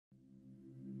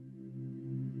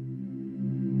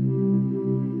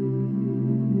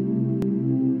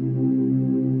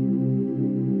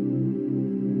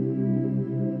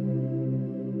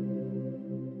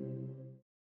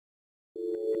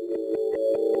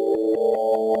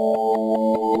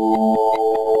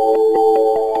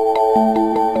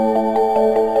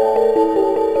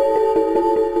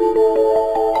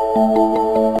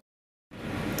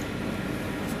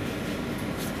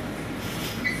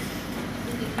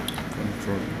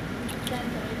control.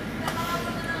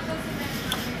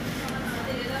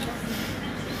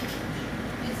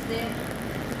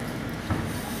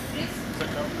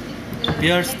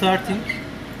 We are starting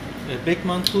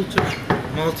Beckman Coulter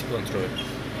multi-control.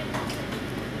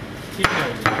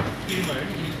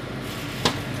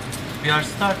 We are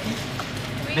starting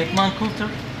Beckman Coulter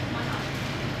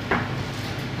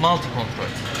multi-control.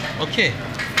 Okay.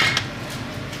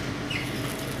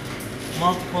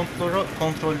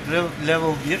 Multi-control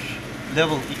level 1,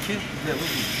 level 2, level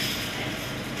 3.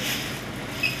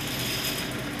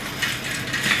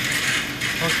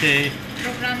 Okay.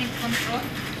 Programming control.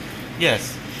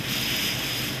 Yes.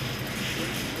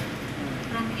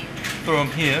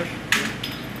 From here.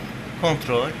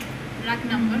 Control. Rack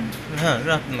number.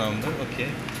 Rack number. Okay.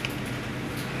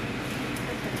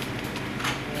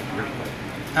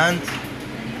 And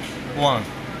 1.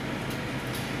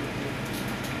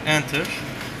 Enter.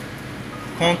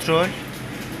 Control.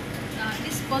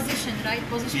 This position, right?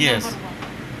 Position yes. number 1.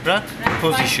 Rack, Rack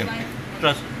position. 5.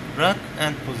 Rack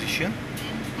and position.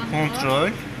 And Control.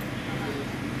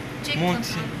 Check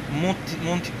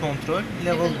Multi control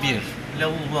level 1.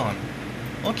 Level 1.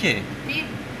 Okay.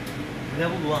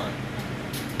 Level 1.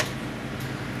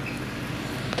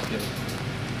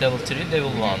 Level 3,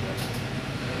 level 1.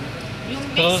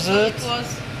 Close it.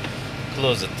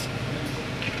 Close it.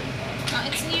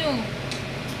 It's new.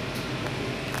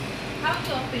 How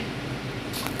to open?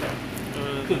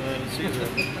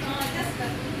 Just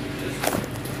that.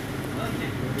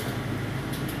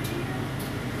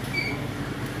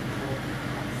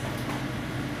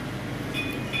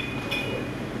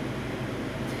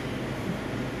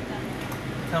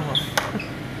 Tamam.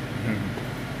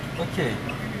 Okay.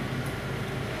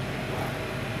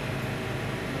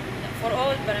 For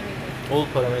all parameters. All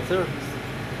parameters.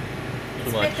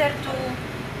 It's better to.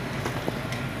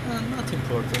 Not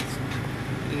important.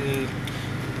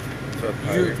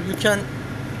 You can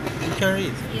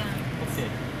read. Yeah. Okay.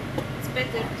 It's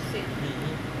better to see.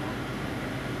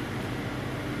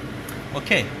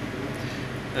 Okay.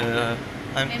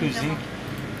 I'm choosing.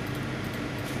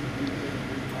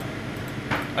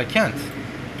 I can't,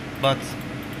 but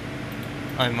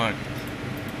I marked it.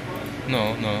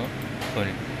 No,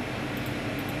 sorry.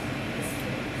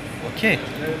 Okay.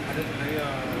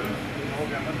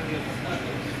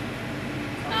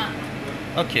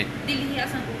 Okay.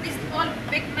 This all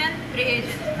Beckman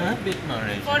reagent. Beckman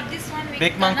reagent. For this one, we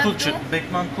Beckman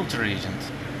cannot Coulter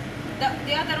reagent.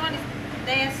 The other one is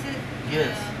DxC.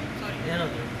 Yes. Sorry.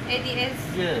 ADS.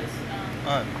 Yes.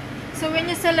 So when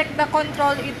you select the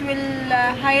control, it will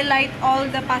highlight all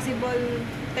the possible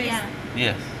tests. Yeah.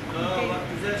 Yes. Okay.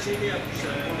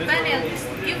 Panel.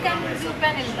 You can do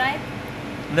panel, right?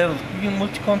 Level. You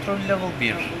multi-control level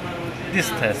 1. This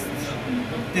test.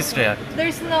 This react.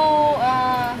 There's no.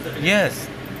 Yes.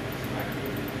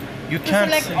 You can't.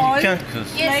 Select all? You can't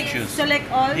choose. Yes, Like choose.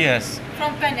 select all. Yes.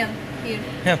 From panel here.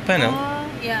 Yeah, panel.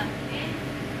 Yeah.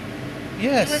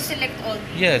 Yes. You will select all.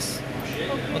 Yes.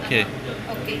 Okay.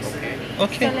 Okay.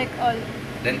 Okay. Select all.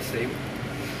 Then save.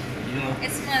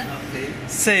 It's one.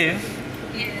 Save.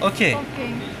 Yes. Okay.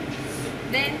 Okay.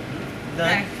 Then.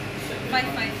 Done.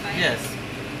 555. Yes.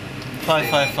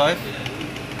 555.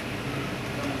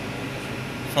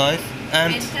 5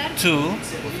 and Enter.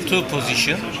 2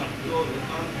 position.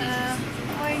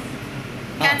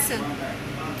 Cancel.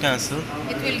 Cancel.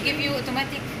 It will give you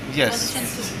automatic Yes. position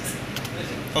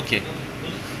 2. Okay.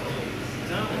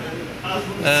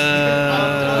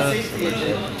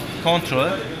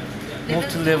 Control.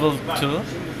 Multi-level 2.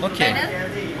 Okay. Panel.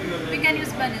 We can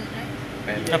use panel,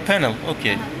 right? A panel.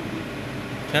 Okay.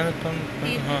 Panel. Panel.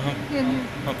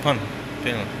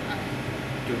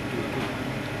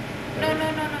 No.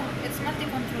 It's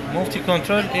multi-control.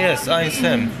 Multi-control. Yes, I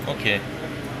am. Okay.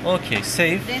 Okay.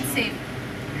 Save. Then save.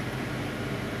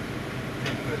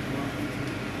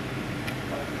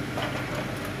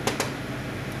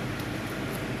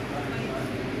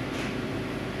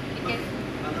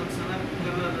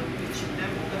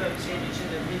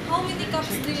 How many cups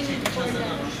do you need for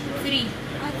that? 3.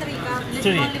 3 cups.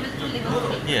 Three. Level 2, level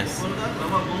 3. Yes.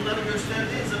 Ama bunları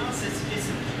gösterdiği zaman sesi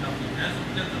kesin.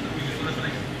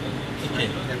 Okay.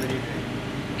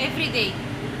 Every day.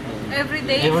 Every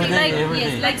day. Every day, Like, every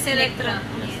yes, day. like Selectra.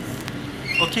 Yes.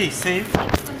 Okay. Save.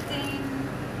 Contain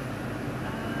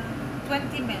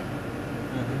 20 ml.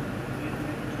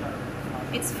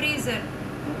 It's freezer.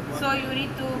 So you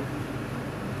need to.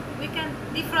 We can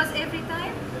defrost every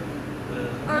time.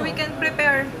 Or we can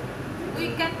prepare. We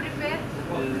can prepare,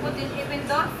 put in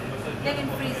Eppendorf, then in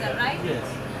freezer, right? Yes.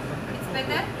 It's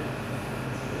better.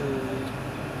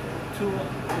 2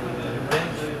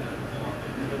 range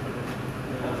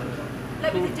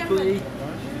with the to jumper. 8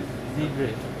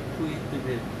 degree. To 8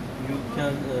 degree. You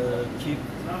can keep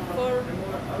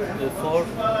For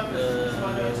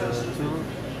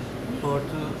 4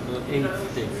 to 8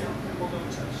 days.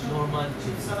 Normal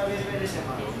chips.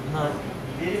 Not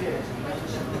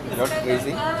Not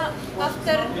crazy.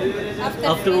 after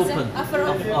after freezer, open. after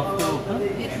open, After open.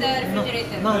 in the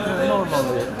refrigerator. Not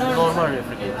normal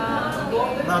refrigerator.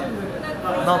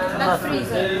 Not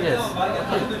freezer. Yes.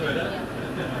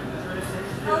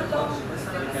 How long?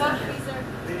 For freezer.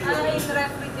 In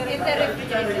refrigerator. In the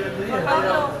refrigerator. How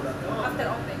long? After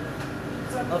open.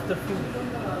 After finish.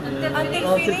 Until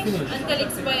finish? finish. Until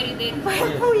expiry date.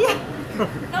 Yes. Oh yeah.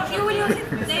 No, you will use it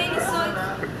daily, so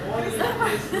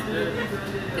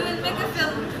you will make a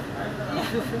film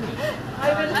Until finish. I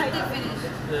will until finish.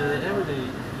 Every day.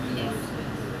 Yes.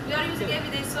 We are using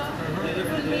every day, so it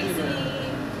will be easily.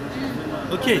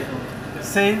 Okay.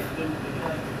 Save.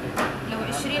 لو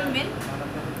 20 مل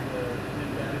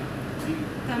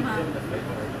تمام.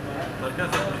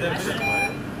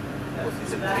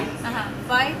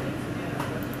 5.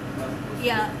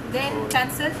 Yeah, then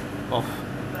cancel Off.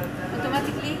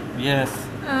 automatically. Yes.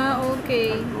 Okay.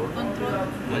 Control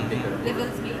level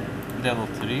 3 Level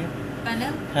 3.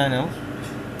 panel. Panel.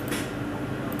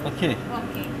 Okay.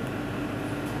 Okay,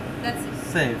 that's it.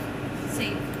 Save.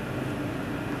 Save.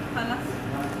 خلاص.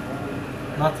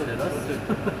 Not tell us.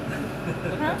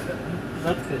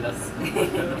 Not tell us.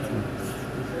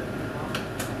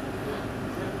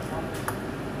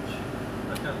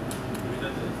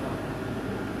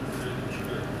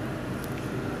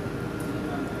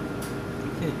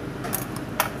 Okay.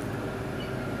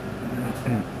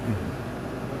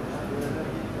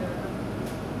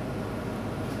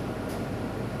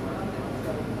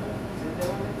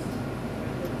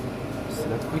 So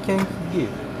that we can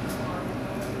give.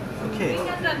 Okay. We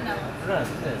can run now. Run.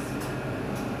 Yes.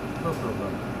 No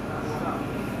problem.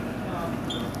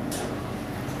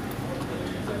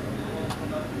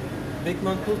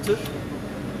 Beckman Coulter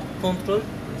control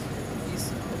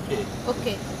is okay.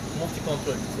 Okay,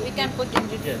 Multi-control. we can put in.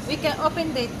 Yes. We can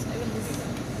open it. I will do this.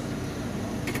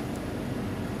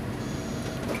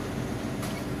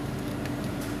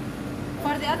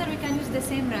 For the other, we can use the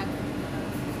same rack.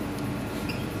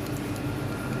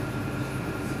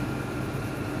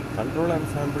 Control and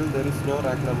sample, there is no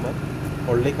rack number,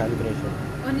 only calibration.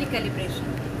 Only calibration.